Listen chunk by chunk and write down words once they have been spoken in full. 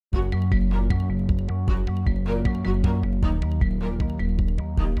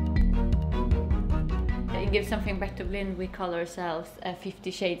in Give Something Back to Berlin, we call ourselves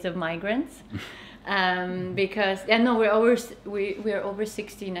 50 Shades of Migrants. Because we're over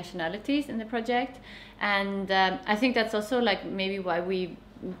 60 nationalities in the project, and I think that's also like maybe why we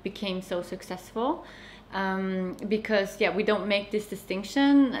became so successful, because we don't make this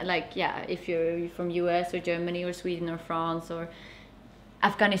distinction, like if you're from US or Germany or Sweden or France or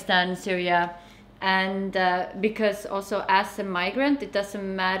Afghanistan, Syria, and because also as a migrant it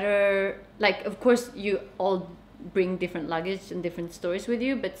doesn't matter, like of course you all bring different luggage and different stories with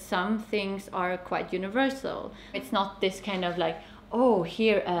you, but some things are quite universal. It's not this kind of like, oh,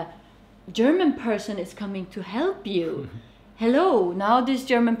 here a German person is coming to help you. Hello, now this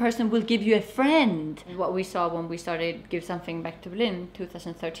German person will give you a friend. What we saw when we started Give Something Back to Berlin in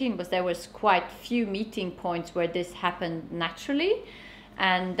 2013 was there was quite few meeting points where this happened naturally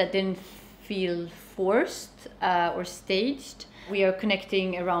and that didn't feel forced or staged. We are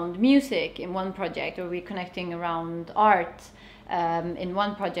connecting around music in one project, or we're connecting around art in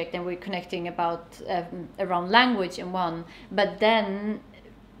one project, and we're connecting around language in one. But then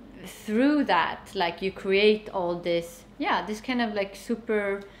through that, like you create all this, this kind of like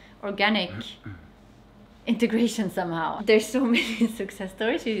super organic integration somehow. There's so many success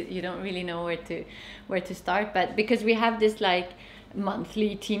stories, you don't really know where to start, but because we have this like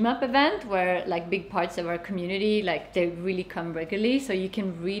monthly team up event where like big parts of our community, like they really come regularly, so you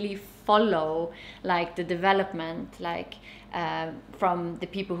can really follow like the development, like from the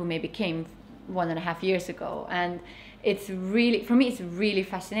people who maybe came 1.5 years ago. And it's really, for me, it's really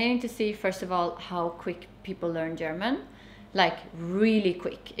fascinating to see, first of all, how quick people learn German, like really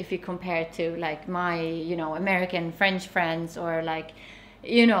quick if you compare to like my American French friends, or like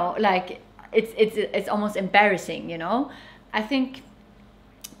like it's almost embarrassing. I think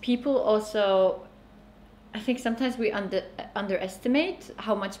people also, I think sometimes we underestimate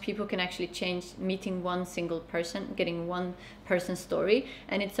how much people can actually change meeting one single person, getting one person's story,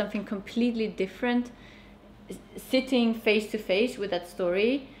 and it's something completely different sitting face to face with that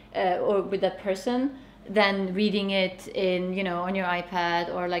story or with that person than reading it in on your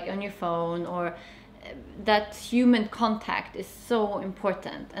iPad or like on your phone. Or that human contact is so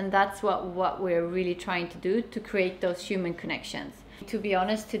important, and that's what we're really trying to do, to create those human connections. To be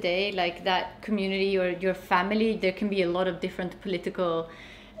honest, today, like that community or your family, there can be a lot of different political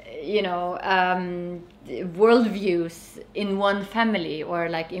worldviews in one family or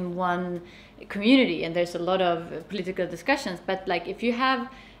like in one community, and there's a lot of political discussions. But like if you have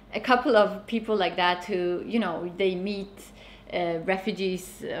a couple of people like that who they meet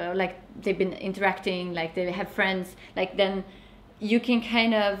refugees, like they've been interacting, like they have friends, like then you can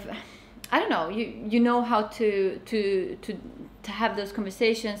kind of, I don't know, you know how to have those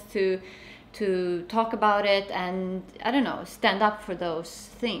conversations, to talk about it, and I don't know, stand up for those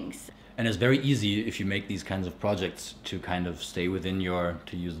things. And it's very easy if you make these kinds of projects to kind of stay within your,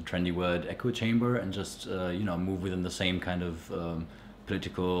 to use the trendy word, echo chamber, and just move within the same kind of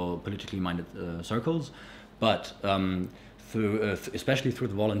politically minded circles. But especially through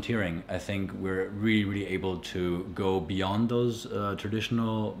the volunteering, I think we're really able to go beyond those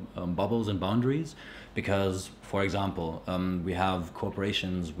traditional bubbles and boundaries, because, for example, we have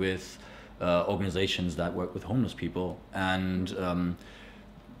corporations with organizations that work with homeless people, and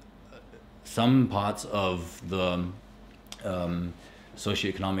some parts of the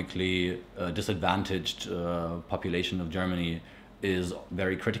socioeconomically disadvantaged population of Germany is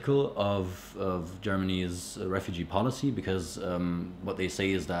very critical of Germany's refugee policy, because what they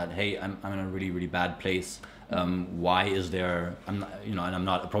say is that, hey, I'm in a really bad place. Why is there? And I'm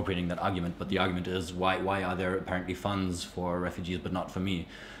not appropriating that argument, but the argument is why are there apparently funds for refugees but not for me?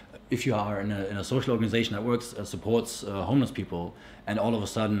 If you are in a social organization that works supports homeless people, and all of a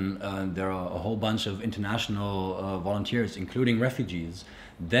sudden there are a whole bunch of international volunteers, including refugees,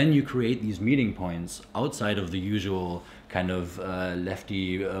 then you create these meeting points outside of the usual kind of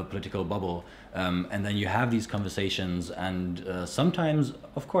lefty political bubble, and then you have these conversations, and sometimes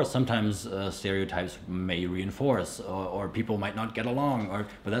stereotypes may reinforce, or people might not get along,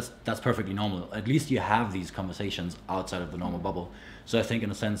 but that's perfectly normal. At least you have these conversations outside of the normal bubble. So I think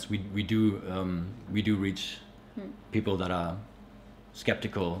in a sense we do reach people that are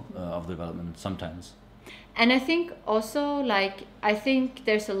skeptical of the development sometimes. And I think also, like, I think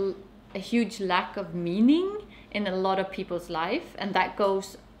there's a huge lack of meaning in a lot of people's life, and that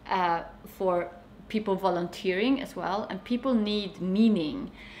goes for people volunteering as well, and people need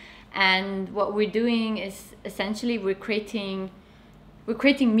meaning. And what we're doing is essentially we're creating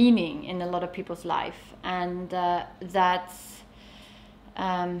meaning in a lot of people's life, and das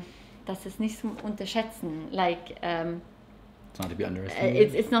ist nicht zum Unterschätzen. Like It's not to be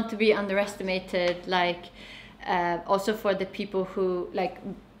underestimated. It's not to be underestimated. Like also for the people who, like,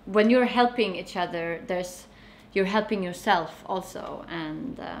 when you're helping each other, you're helping yourself also,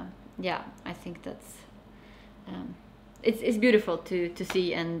 and yeah, I think that's it's beautiful to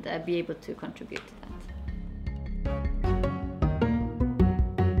see and be able to contribute to that.